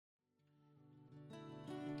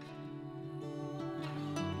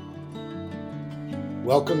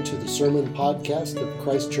Welcome to the Sermon Podcast of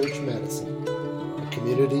Christ Church Madison, a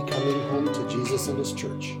community coming home to Jesus and His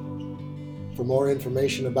church. For more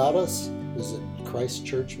information about us, visit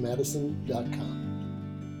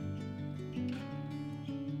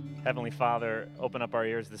christchurchmadison.com. Heavenly Father, open up our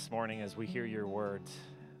ears this morning as we hear your words.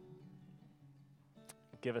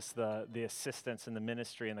 Give us the assistance and the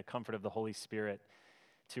ministry and the comfort of the Holy Spirit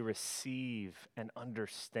to receive and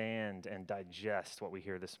understand and digest what we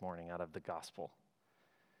hear this morning out of the gospel.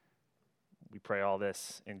 We pray all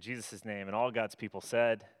this in Jesus' name, and all God's people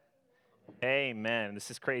said, Amen.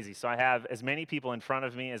 This is crazy. So I have as many people in front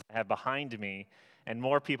of me as I have behind me, and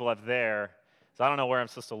more people up there. So I don't know where I'm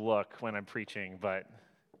supposed to look when I'm preaching, but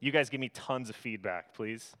you guys give me tons of feedback,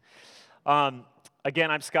 please.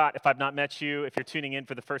 Again, I'm Scott. If I've not met you, if you're tuning in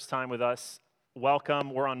for the first time with us,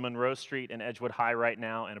 welcome. We're on Monroe Street in Edgewood High right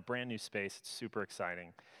now in a brand new space. It's super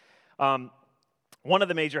exciting. One of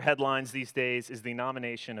the major headlines these days is the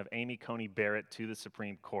nomination of Amy Coney Barrett to the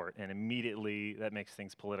Supreme Court, and immediately that makes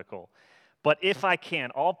things political. But if I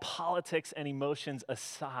can, all politics and emotions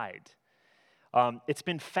aside, it's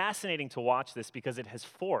been fascinating to watch this because it has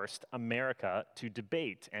forced America to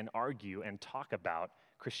debate and argue and talk about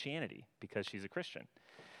Christianity because she's a Christian.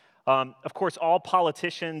 Of course, all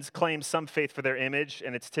politicians claim some faith for their image,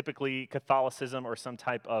 and it's typically Catholicism or some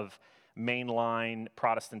type of mainline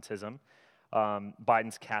Protestantism.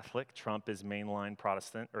 Biden's Catholic, Trump is mainline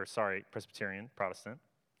Presbyterian Protestant.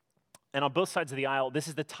 And on both sides of the aisle, this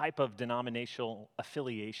is the type of denominational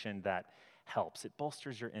affiliation that helps. It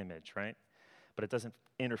bolsters your image, right? But it doesn't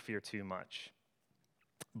interfere too much.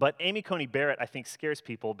 But Amy Coney Barrett, I think, scares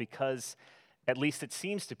people because, at least it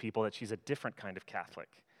seems to people, that she's a different kind of Catholic.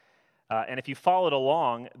 And if you followed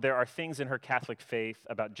along, there are things in her Catholic faith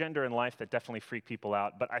about gender and life that definitely freak people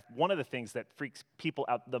out. But one of the things that freaks people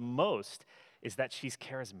out the most is that she's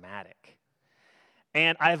charismatic.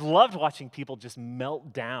 And I've loved watching people just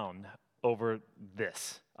melt down over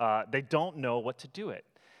this. They don't know what to do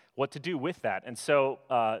with that. And so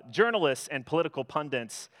journalists and political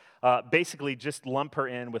pundits basically just lump her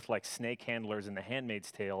in with like snake handlers in The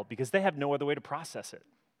Handmaid's Tale because they have no other way to process it.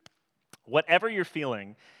 Whatever you're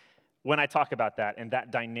feeling, when I talk about that and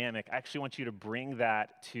that dynamic, I actually want you to bring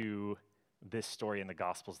that to this story in the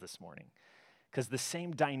Gospels this morning, because the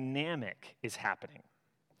same dynamic is happening.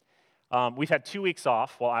 We've had 2 weeks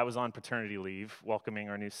off while I was on paternity leave, welcoming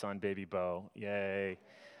our new son, baby Bo. Yay.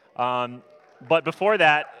 But before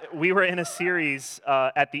that, we were in a series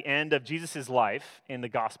at the end of Jesus' life in the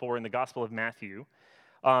Gospel. We're in the Gospel of Matthew,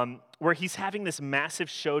 where he's having this massive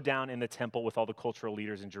showdown in the temple with all the cultural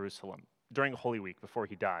leaders in Jerusalem during Holy Week before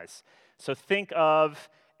he dies. So think of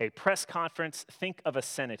a press conference, think of a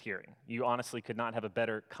Senate hearing. You honestly could not have a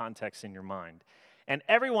better context in your mind. And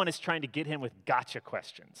everyone is trying to get him with gotcha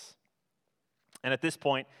questions. And at this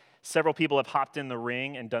point, several people have hopped in the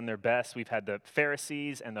ring and done their best. We've had the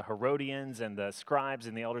Pharisees and the Herodians and the scribes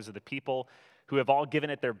and the elders of the people who have all given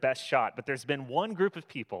it their best shot. But there's been one group of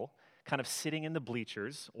people kind of sitting in the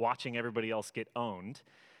bleachers, watching everybody else get owned,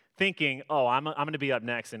 thinking, oh, I'm going to be up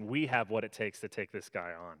next, and we have what it takes to take this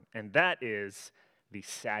guy on. And that is the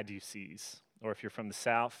Sadducees, or if you're from the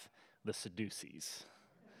South, the Sadducees.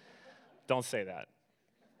 Don't say that.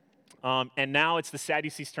 And now it's the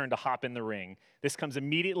Sadducees' turn to hop in the ring. This comes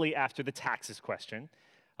immediately after the taxes question,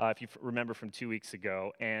 if you remember from 2 weeks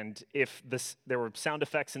ago. And if there were sound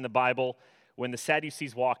effects in the Bible, when the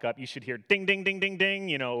Sadducees walk up, you should hear ding, ding, ding, ding, ding,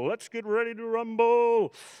 let's get ready to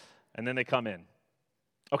rumble. And then they come in.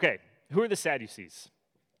 Okay, who are the Sadducees?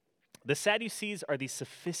 The Sadducees are the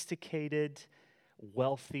sophisticated,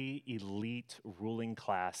 wealthy, elite ruling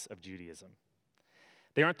class of Judaism.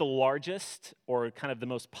 They aren't the largest or kind of the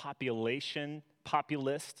most populist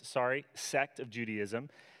sect of Judaism.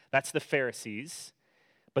 That's the Pharisees,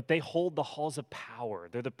 but they hold the halls of power.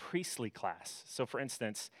 They're the priestly class. So for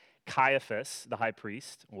instance, Caiaphas, the high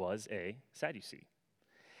priest, was a Sadducee.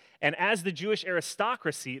 And as the Jewish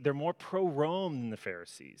aristocracy, they're more pro-Rome than the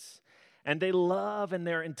Pharisees. And they love and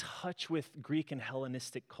they're in touch with Greek and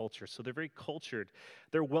Hellenistic culture. So they're very cultured.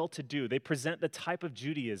 They're well-to-do. They present the type of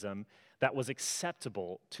Judaism that was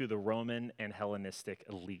acceptable to the Roman and Hellenistic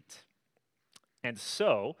elite. And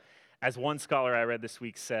so, as one scholar I read this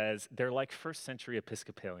week says, they're like first-century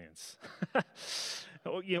Episcopalians.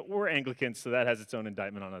 We're Anglicans, so that has its own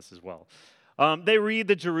indictment on us as well. They read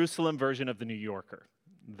the Jerusalem version of the New Yorker.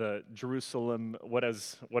 The Jerusalem,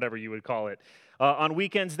 whatever you would call it. On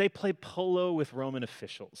weekends, they play polo with Roman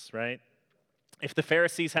officials, right? If the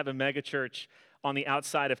Pharisees have a megachurch on the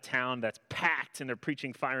outside of town that's packed and they're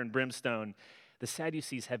preaching fire and brimstone, the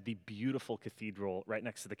Sadducees have the beautiful cathedral right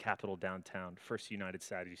next to the Capitol downtown, First United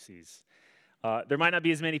Sadducees. There might not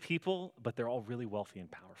be as many people, but they're all really wealthy and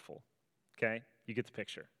powerful. Okay? You get the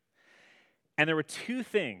picture. And there were two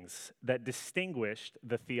things that distinguished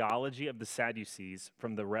the theology of the Sadducees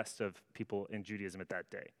from the rest of people in Judaism at that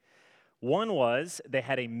day. One was they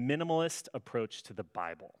had a minimalist approach to the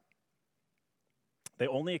Bible. They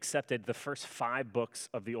only accepted the first 5 books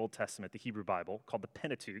of the Old Testament, the Hebrew Bible, called the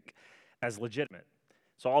Pentateuch, as legitimate.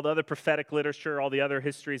 So all the other prophetic literature, all the other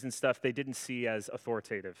histories and stuff, they didn't see as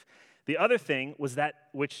authoritative. The other thing was that,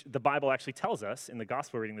 which the Bible actually tells us in the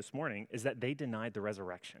gospel reading this morning, is that they denied the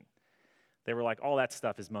resurrection. They were like, all that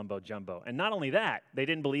stuff is mumbo jumbo. And not only that, they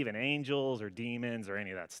didn't believe in angels or demons or any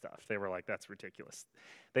of that stuff. They were like, that's ridiculous.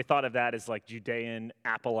 They thought of that as like Judean,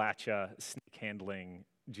 Appalachia, snake handling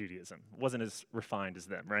Judaism. It wasn't as refined as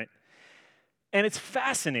them, right? And it's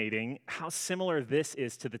fascinating how similar this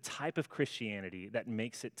is to the type of Christianity that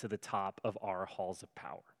makes it to the top of our halls of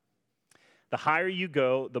power. The higher you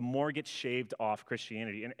go, the more gets shaved off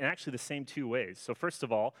Christianity, and actually the same 2 ways. So first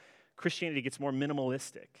of all, Christianity gets more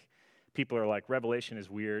minimalistic. People are like, Revelation is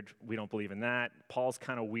weird. We don't believe in that. Paul's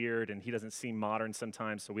kind of weird, and he doesn't seem modern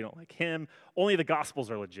sometimes, so we don't like him. Only the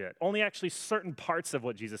Gospels are legit. Only actually certain parts of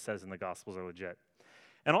what Jesus says in the Gospels are legit.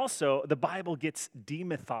 And also, the Bible gets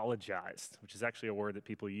demythologized, which is actually a word that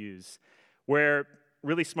people use, where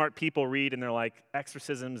really smart people read, and they're like,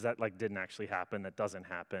 exorcisms, that like didn't actually happen, that doesn't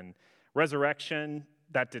happen. Resurrection,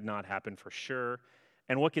 that did not happen for sure.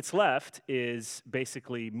 And what gets left is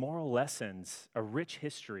basically moral lessons, a rich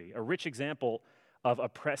history, a rich example of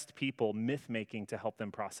oppressed people myth-making to help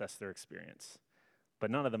them process their experience.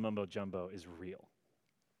 But none of the mumbo-jumbo is real.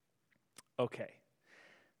 Okay,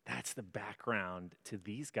 that's the background to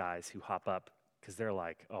these guys who hop up because they're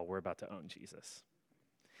like, oh, we're about to own Jesus.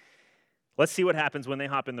 Let's see what happens when they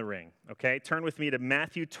hop in the ring, okay? Turn with me to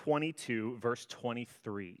Matthew 22, verse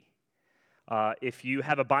 23. If you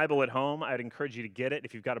have a Bible at home, I'd encourage you to get it.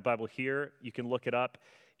 If you've got a Bible here, you can look it up.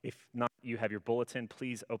 If not, you have your bulletin.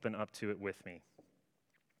 Please open up to it with me.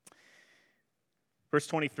 Verse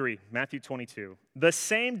 23, Matthew 22. The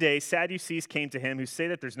same day, Sadducees came to him who say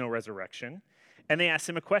that there's no resurrection, and they asked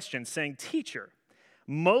him a question, saying, Teacher,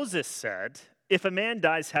 Moses said, if a man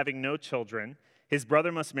dies having no children, his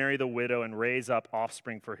brother must marry the widow and raise up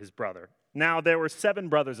offspring for his brother. Now, there were 7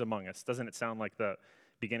 brothers among us. Doesn't it sound like the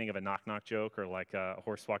beginning of a knock-knock joke or like a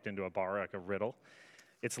horse walked into a bar, like a riddle?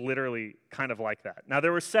 It's literally kind of like that. Now,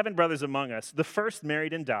 there were 7 brothers among us. The first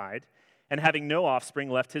married and died, and having no offspring,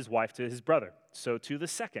 left his wife to his brother. So to the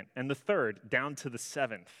second, and the third, down to the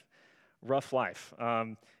 7th. Rough life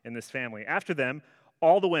in this family. After them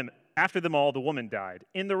all, the woman died.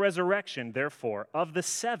 In the resurrection, therefore, of the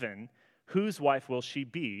 7, whose wife will she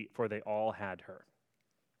be? For they all had her.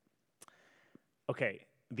 Okay,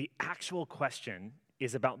 the actual question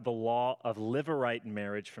is about the law of levirate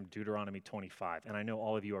marriage from Deuteronomy 25. And I know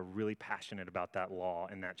all of you are really passionate about that law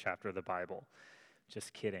in that chapter of the Bible.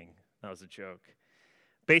 Just kidding. That was a joke.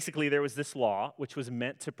 Basically, there was this law which was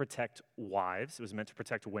meant to protect wives. It was meant to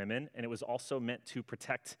protect women. And it was also meant to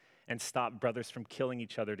protect and stop brothers from killing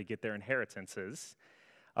each other to get their inheritances.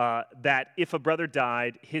 That if a brother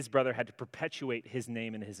died, his brother had to perpetuate his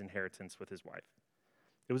name and his inheritance with his wife.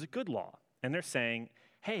 It was a good law. And they're saying,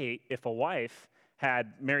 hey, if a wife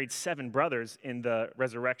had married 7 brothers in the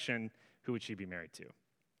resurrection, who would she be married to?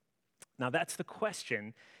 Now, that's the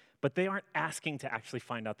question, but they aren't asking to actually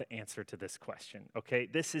find out the answer to this question, okay?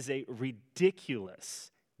 This is a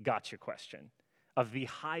ridiculous gotcha question of the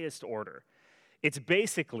highest order. It's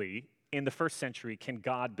basically, in the first century, can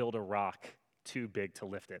God build a rock too big to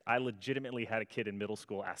lift it? I legitimately had a kid in middle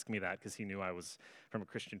school ask me that because he knew I was from a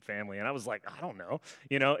Christian family, and I was like, I don't know.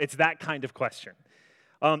 It's that kind of question.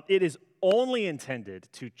 It is only intended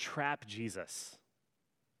to trap Jesus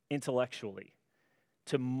intellectually,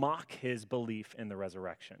 to mock his belief in the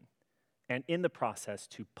resurrection, and in the process,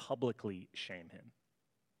 to publicly shame him.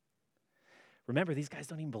 Remember, these guys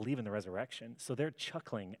don't even believe in the resurrection, so they're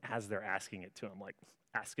chuckling as they're asking it to him, like,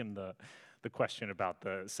 ask him the question about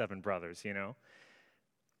the 7 brothers,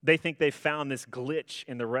 They think they've found this glitch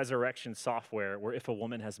in the resurrection software where if a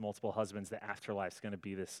woman has multiple husbands, the afterlife's going to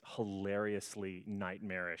be this hilariously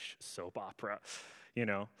nightmarish soap opera,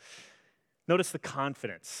 Notice the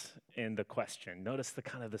confidence in the question. Notice the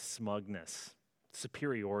kind of the smugness,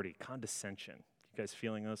 superiority, condescension. You guys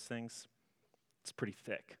feeling those things? It's pretty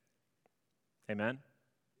thick. Amen?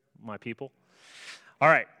 My people? All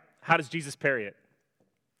right. How does Jesus parry it?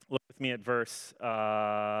 Look with me at verse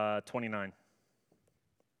 29.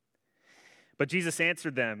 But Jesus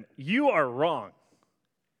answered them, you are wrong,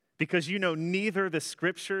 because you know neither the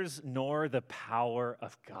scriptures nor the power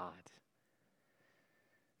of God.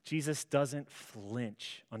 Jesus doesn't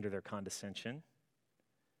flinch under their condescension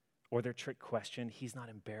or their trick question. He's not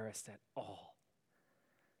embarrassed at all.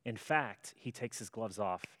 In fact, he takes his gloves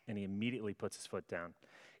off and he immediately puts his foot down.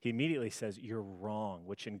 He immediately says, "You're wrong,"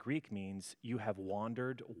 which in Greek means you have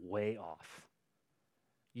wandered way off.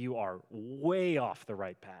 You are way off the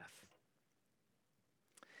right path.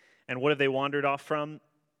 And what have they wandered off from?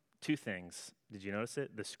 Two things. Did you notice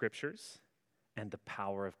it? The scriptures and the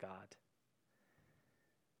power of God.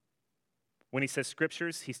 When he says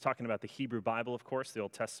scriptures, he's talking about the Hebrew Bible, of course, the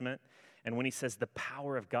Old Testament. And when he says the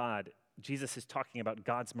power of God, Jesus is talking about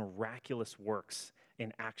God's miraculous works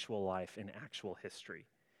in actual life, in actual history.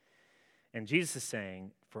 And Jesus is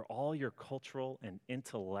saying, for all your cultural and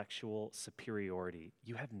intellectual superiority,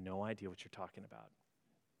 you have no idea what you're talking about.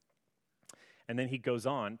 And then he goes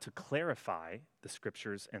on to clarify the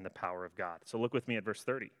scriptures and the power of God. So look with me at verse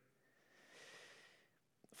 30.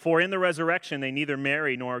 For in the resurrection they neither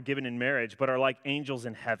marry nor are given in marriage, but are like angels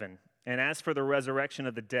in heaven. And as for the resurrection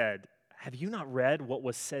of the dead, have you not read what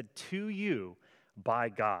was said to you by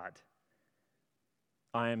God?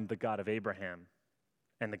 I am the God of Abraham,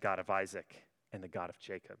 and the God of Isaac, and the God of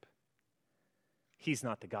Jacob. He's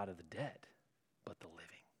not the God of the dead, but the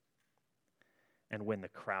living. And when the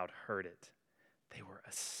crowd heard it, they were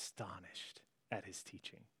astonished at his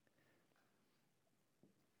teaching.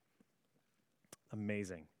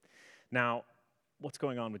 Amazing. Now, what's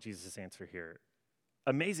going on with Jesus' answer here?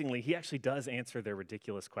 Amazingly, he actually does answer their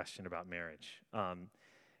ridiculous question about marriage.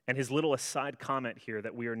 And his little aside comment here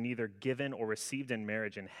that we are neither given or received in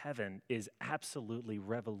marriage in heaven is absolutely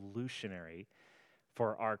revolutionary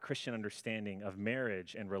for our Christian understanding of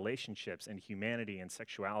marriage and relationships and humanity and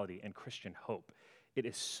sexuality and Christian hope. It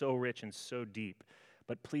is so rich and so deep.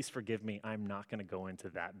 But please forgive me, I'm not going to go into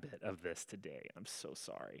that bit of this today. I'm so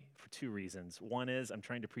sorry for two reasons. One is I'm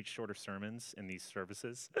trying to preach shorter sermons in these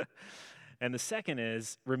services. And the second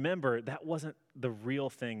is, remember, that wasn't the real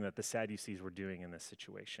thing that the Sadducees were doing in this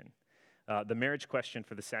situation. The marriage question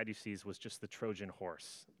for the Sadducees was just the Trojan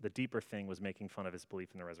horse. The deeper thing was making fun of his belief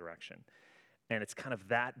in the resurrection. And it's kind of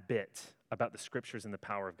that bit about the scriptures and the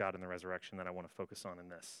power of God in the resurrection that I want to focus on in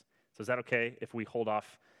this. So is that okay if we hold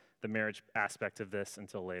off the marriage aspect of this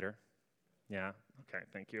until later? Yeah? Okay,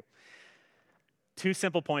 thank you. Two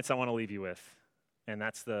simple points I want to leave you with, and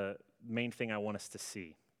that's the main thing I want us to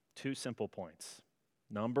see. Two simple points.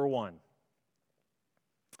 Number one,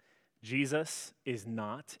 Jesus is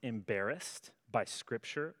not embarrassed by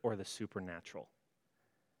Scripture or the supernatural,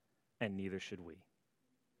 and neither should we.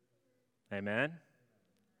 Amen?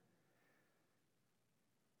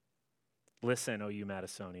 Listen, oh you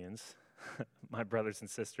Madisonians, my brothers and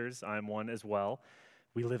sisters, I'm one as well.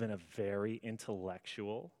 We live in a very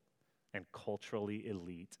intellectual and culturally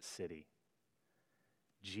elite city.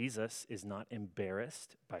 Jesus is not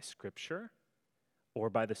embarrassed by Scripture or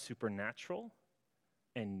by the supernatural,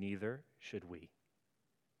 and neither should we.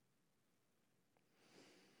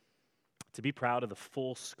 To be proud of the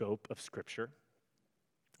full scope of Scripture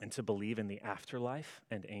and to believe in the afterlife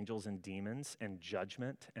and angels and demons and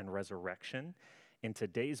judgment and resurrection in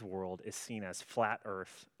today's world is seen as flat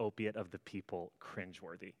earth, opiate of the people,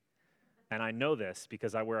 cringeworthy. And I know this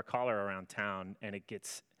because I wear a collar around town and it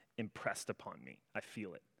gets impressed upon me. I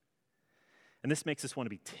feel it. And this makes us want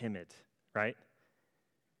to be timid, right?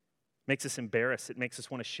 Makes us embarrassed. It makes us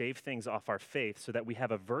want to shave things off our faith so that we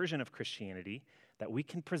have a version of Christianity that we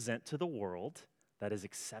can present to the world that is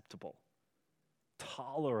acceptable,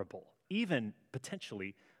 tolerable, even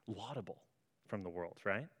potentially laudable from the world,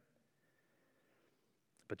 right?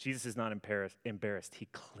 But Jesus is not embarrassed. He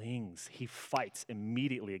clings. He fights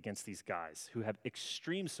immediately against these guys who have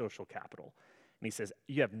extreme social capital. And he says,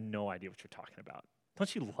 you have no idea what you're talking about.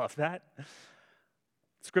 Don't you love that?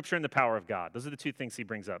 Scripture and the power of God. Those are the two things he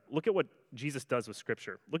brings up. Look at what Jesus does with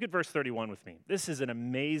Scripture. Look at verse 31 with me. This is an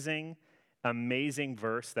amazing, amazing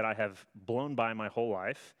verse that I have blown by my whole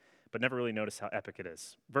life, but never really noticed how epic it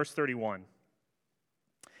is. Verse 31.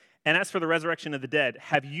 And as for the resurrection of the dead,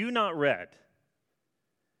 have you not read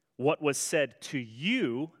what was said to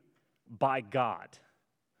you by God?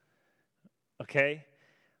 Okay?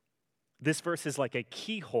 This verse is like a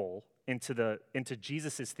keyhole into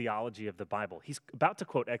Jesus' theology of the Bible. He's about to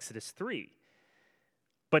quote Exodus 3,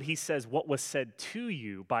 but he says what was said to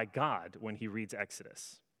you by God when he reads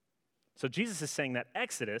Exodus. So Jesus is saying that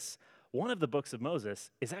Exodus, one of the books of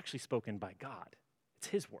Moses, is actually spoken by God. It's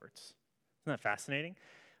his words. Isn't that fascinating?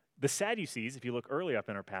 The Sadducees, if you look early up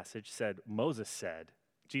in our passage, said Moses said.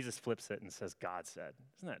 Jesus flips it and says God said.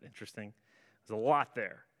 Isn't that interesting? There's a lot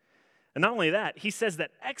there. And not only that, he says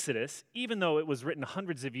that Exodus, even though it was written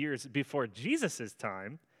hundreds of years before Jesus'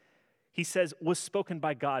 time, he says, was spoken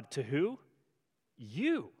by God to who?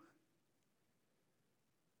 You.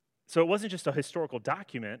 So it wasn't just a historical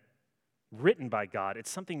document written by God. It's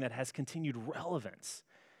something that has continued relevance.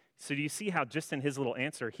 So do you see how just in his little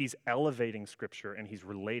answer, he's elevating Scripture and he's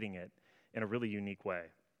relating it in a really unique way?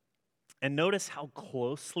 And notice how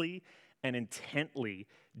closely and intently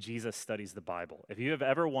Jesus studies the Bible. If you have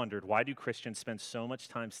ever wondered, why do Christians spend so much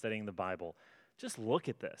time studying the Bible? Just look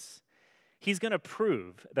at this. He's going to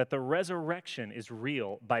prove that the resurrection is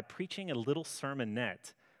real by preaching a little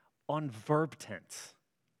sermonette on verb tense.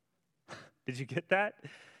 Did you get that?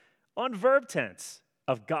 On verb tense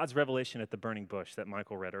of God's revelation at the burning bush that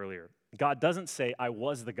Michael read earlier. God doesn't say, I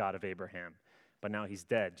was the God of Abraham, but now he's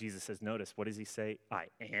dead. Jesus says, notice, what does he say? I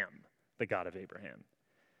am the God of Abraham.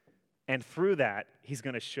 And through that, he's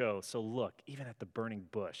going to show, so look, even at the burning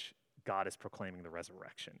bush, God is proclaiming the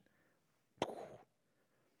resurrection.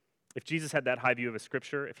 If Jesus had that high view of a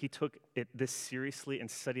Scripture, if he took it this seriously and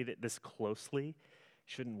studied it this closely,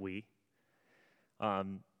 shouldn't we?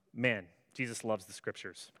 Man, Jesus loves the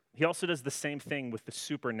Scriptures. He also does the same thing with the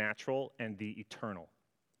supernatural and the eternal.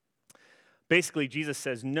 Basically, Jesus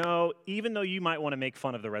says, no, even though you might want to make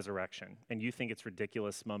fun of the resurrection and you think it's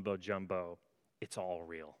ridiculous mumbo jumbo, it's all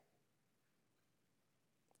real.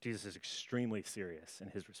 Jesus is extremely serious in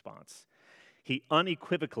his response. He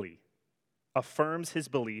unequivocally affirms his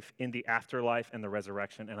belief in the afterlife and the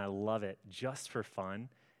resurrection, and I love it. Just for fun,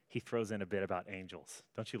 he throws in a bit about angels.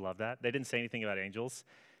 Don't you love that? They didn't say anything about angels,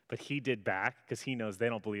 but he did back because he knows they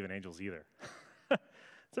don't believe in angels either.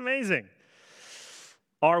 It's amazing.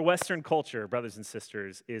 Our Western culture, brothers and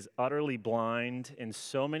sisters, is utterly blind in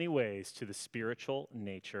so many ways to the spiritual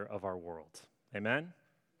nature of our world. Amen?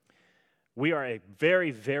 We are a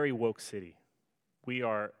very, very woke city. We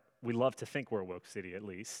love to think we're a woke city, at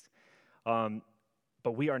least.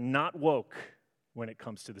 But we are not woke when it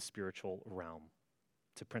comes to the spiritual realm,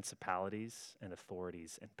 to principalities and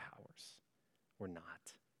authorities and powers. We're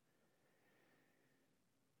not.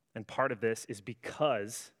 And part of this is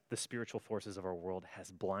because the spiritual forces of our world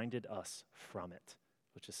has blinded us from it,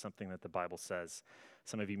 which is something that the Bible says.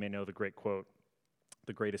 Some of you may know the great quote,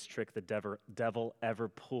 the greatest trick the devil ever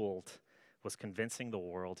pulled was convincing the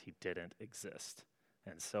world he didn't exist.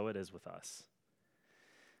 And so it is with us.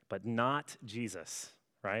 But not Jesus,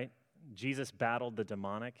 right? Jesus battled the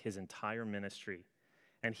demonic his entire ministry,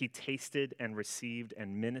 and he tasted and received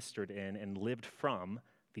and ministered in and lived from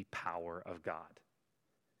the power of God.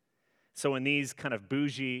 So when these kind of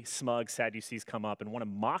bougie, smug Sadducees come up and want to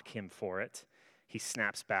mock him for it, he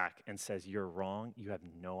snaps back and says, you're wrong. You have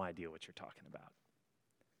no idea what you're talking about.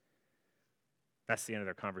 That's the end of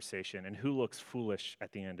their conversation. And who looks foolish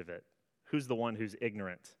at the end of it? Who's the one who's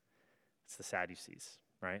ignorant? It's the Sadducees,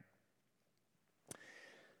 right?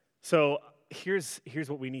 So here's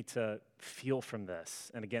what we need to feel from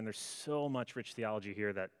this. And again, there's so much rich theology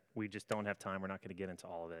here that we just don't have time. We're not going to get into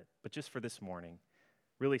all of it. But just for this morning,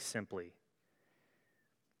 really simply,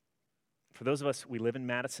 for those of us, we live in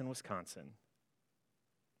Madison, Wisconsin.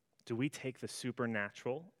 Do we take the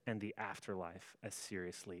supernatural and the afterlife as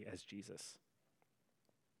seriously as Jesus?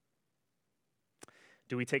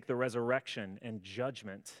 Do we take the resurrection and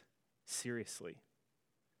judgment seriously?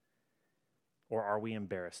 Or are we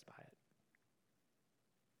embarrassed by it?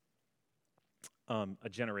 A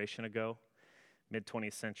generation ago,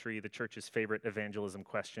 mid-20th century, the church's favorite evangelism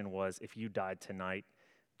question was, if you died tonight,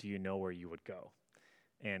 do you know where you would go?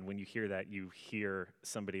 And when you hear that, you hear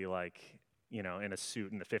somebody like, in a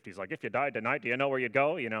suit in the 50s, like, if you died tonight, do you know where you'd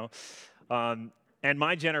go? And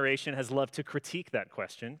my generation has loved to critique that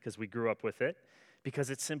question because we grew up with it, because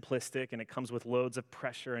it's simplistic and it comes with loads of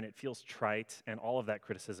pressure and it feels trite, and all of that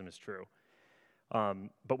criticism is true.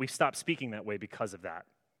 But we've stopped speaking that way because of that.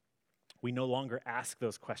 We no longer ask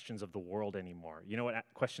those questions of the world anymore. You know what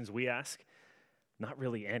questions we ask? Not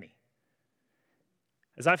really any.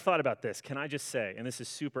 As I've thought about this, can I just say, and this is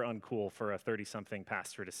super uncool for a 30-something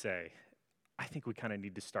pastor to say, I think we kind of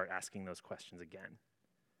need to start asking those questions again.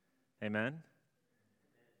 Amen?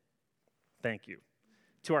 Thank you.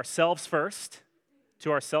 To ourselves first,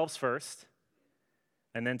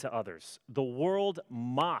 and then to others. The world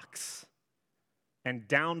mocks and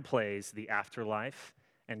downplays the afterlife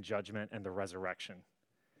and judgment and the resurrection.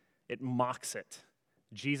 It mocks it.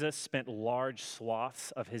 Jesus spent large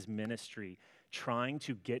swaths of his ministry trying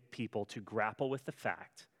to get people to grapple with the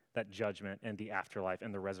fact that judgment and the afterlife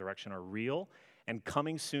and the resurrection are real and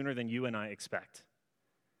coming sooner than you and I expect.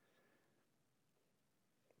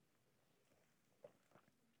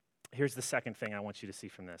 Here's the second thing I want you to see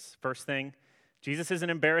from this. First thing, Jesus isn't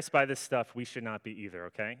embarrassed by this stuff. We should not be either,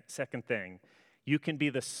 okay? Second thing, You can be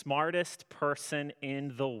the smartest person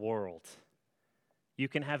in the world. You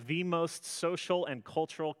can have the most social and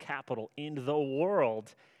cultural capital in the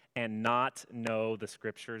world and not know the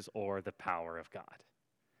scriptures or the power of God.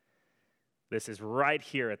 This is right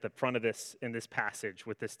here at the front of this, in this passage,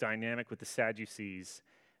 with this dynamic with the Sadducees,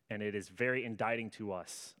 and it is very indicting to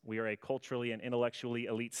us. We are a culturally and intellectually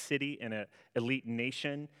elite city and an elite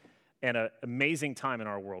nation, and an amazing time in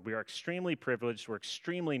our world. We are extremely privileged. We're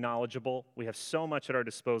extremely knowledgeable. We have so much at our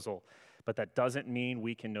disposal, but that doesn't mean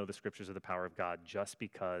we can know the scriptures of the power of God just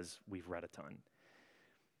because we've read a ton.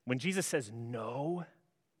 When Jesus says know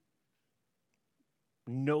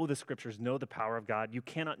the scriptures, know the power of God, you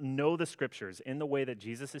cannot know the scriptures in the way that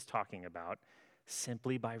Jesus is talking about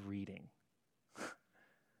simply by reading,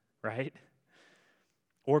 right?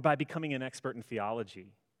 Or by becoming an expert in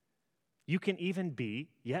theology. You can even be,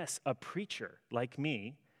 yes, a preacher like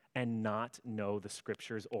me and not know the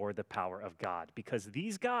scriptures or the power of God, because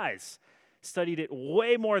these guys studied it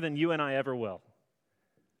way more than you and I ever will.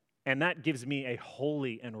 And that gives me a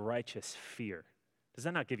holy and righteous fear. Does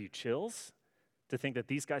that not give you chills to think that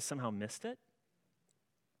these guys somehow missed it?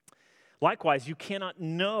 Likewise, you cannot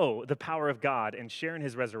know the power of God and share in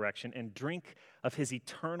his resurrection and drink of his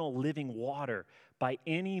eternal living water by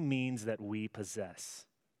any means that we possess.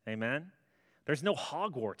 Amen? There's no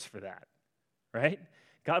Hogwarts for that, right?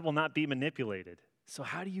 God will not be manipulated. So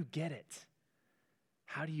how do you get it?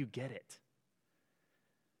 How do you get it?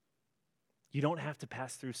 You don't have to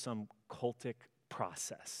pass through some cultic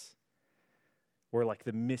process where like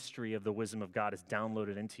the mystery of the wisdom of God is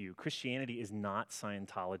downloaded into you. Christianity is not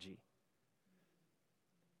Scientology.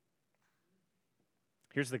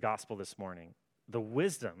 Here's the gospel this morning. The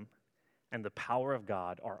wisdom and the power of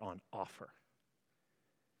God are on offer.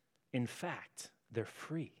 In fact, they're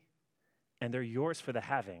free, and they're yours for the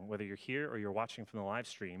having, whether you're here or you're watching from the live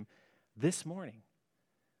stream this morning.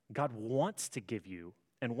 God wants to give you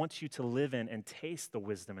and wants you to live in and taste the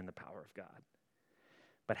wisdom and the power of God.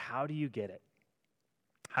 But how do you get it?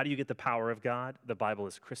 How do you get the power of God? The Bible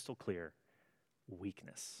is crystal clear.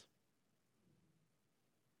 Weakness.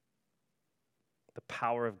 The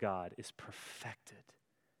power of God is perfected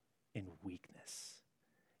in weakness.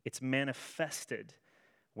 It's manifested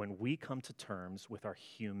when we come to terms with our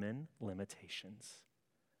human limitations,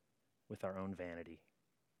 with our own vanity.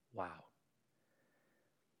 Wow.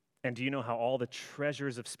 And do you know how all the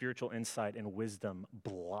treasures of spiritual insight and wisdom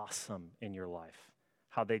blossom in your life?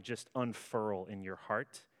 How they just unfurl in your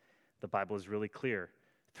heart? The Bible is really clear.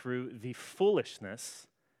 Through the foolishness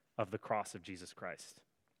of the cross of Jesus Christ.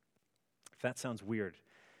 If that sounds weird,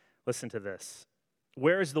 listen to this.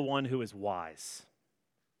 Where is the one who is wise?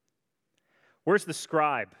 Where's the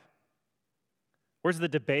scribe? Where's the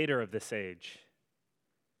debater of this age?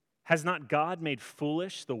 Has not God made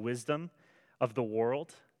foolish the wisdom of the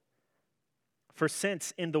world? For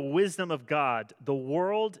since in the wisdom of God, the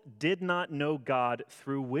world did not know God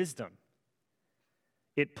through wisdom,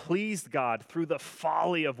 it pleased God through the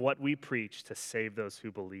folly of what we preach to save those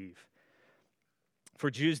who believe. For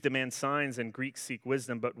Jews demand signs and Greeks seek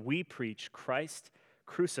wisdom, but we preach Christ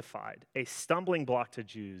crucified, a stumbling block to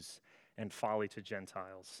Jews and folly to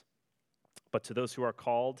Gentiles. But to those who are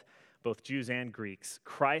called, both Jews and Greeks,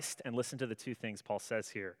 Christ, and listen to the two things Paul says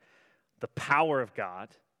here, the power of God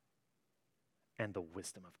and the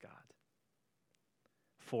wisdom of God.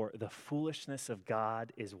 For the foolishness of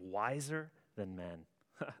God is wiser than men,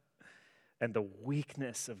 and the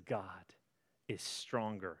weakness of God is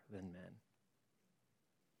stronger than men.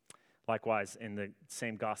 Likewise, in the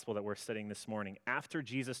same gospel that we're studying this morning, after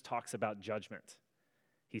Jesus talks about judgment,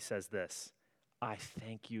 he says this, I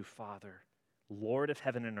thank you, Father, Lord of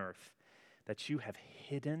heaven and earth, that you have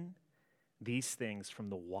hidden these things from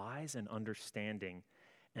the wise and understanding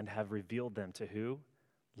and have revealed them to who?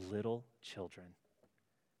 Little children.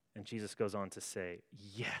 And Jesus goes on to say,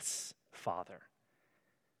 yes, Father,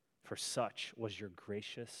 for such was your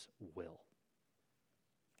gracious will.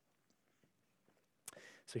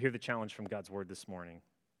 So hear the challenge from God's word this morning.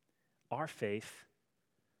 Our faith,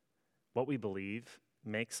 what we believe,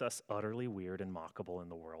 makes us utterly weird and mockable in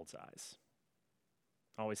the world's eyes.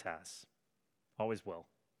 Always has. Always will.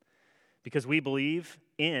 Because we believe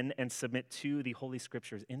in and submit to the Holy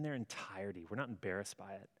Scriptures in their entirety. We're not embarrassed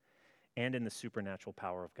by it. And in the supernatural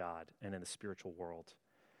power of God and in the spiritual world.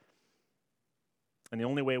 And the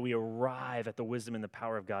only way we arrive at the wisdom and the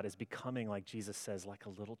power of God is becoming, like Jesus says, like a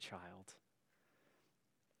little child.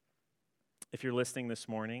 If you're listening this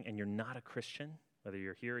morning and you're not a Christian, whether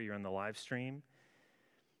you're here or you're on the live stream,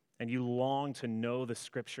 and you long to know the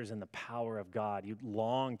Scriptures and the power of God, you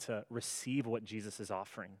long to receive what Jesus is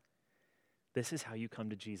offering, this is how you come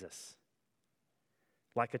to Jesus.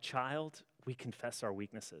 Like a child, we confess our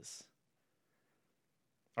weaknesses.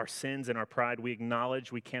 Our sins and our pride, we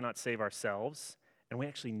acknowledge we cannot save ourselves, and we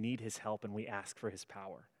actually need his help, and we ask for his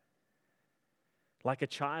power. Like a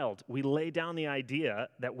child, we lay down the idea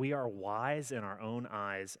that we are wise in our own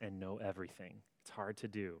eyes and know everything. It's hard to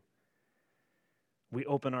do. We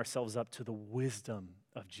open ourselves up to the wisdom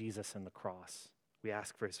of Jesus and the cross. We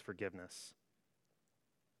ask for his forgiveness.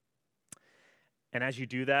 And as you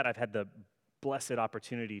do that, I've had the blessed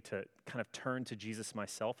opportunity to kind of turn to Jesus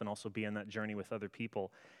myself and also be on that journey with other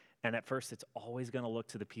people. And at first, it's always going to look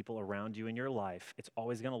to the people around you in your life. It's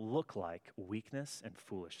always going to look like weakness and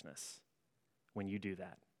foolishness when you do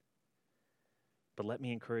that. But let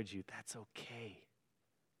me encourage you, that's okay,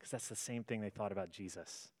 because that's the same thing they thought about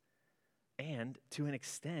Jesus. And to an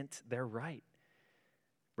extent, they're right.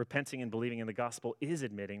 Repenting and believing in the gospel is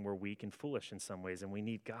admitting we're weak and foolish in some ways, and we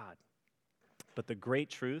need God. But the great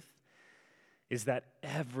truth is that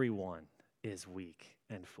everyone is weak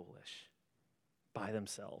and foolish by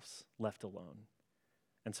themselves, left alone.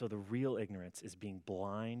 And so the real ignorance is being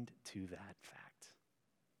blind to that fact.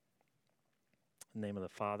 In the name of the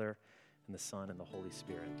Father, and the Son, and the Holy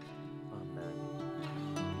Spirit.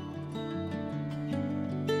 Amen.